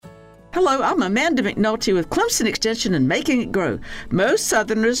Hello, I'm Amanda McNulty with Clemson Extension and Making It Grow. Most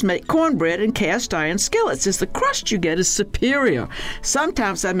Southerners make cornbread in cast iron skillets, as the crust you get is superior.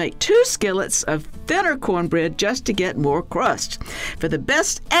 Sometimes I make 2 skillets of thinner cornbread just to get more crust. For the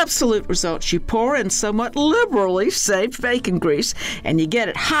best absolute results, you pour in somewhat liberally saved bacon grease, and you get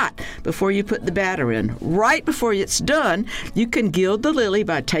it hot before you put the batter in. Right before it's done, you can gild the lily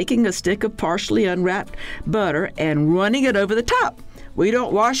by taking a stick of partially unwrapped butter and running it over the top. We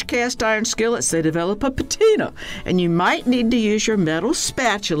don't wash cast iron skillets. They develop a patina, and you might need to use your metal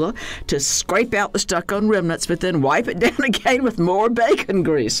spatula to scrape out the stuck-on remnants, but then wipe it down again with more bacon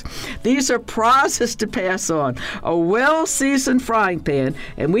grease. These are prizes to pass on. A well-seasoned frying pan,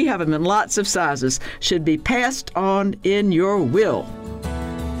 and we have them in lots of sizes, should be passed on in your will.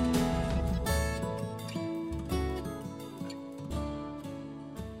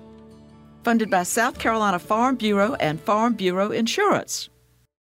 Funded by South Carolina Farm Bureau and Farm Bureau Insurance.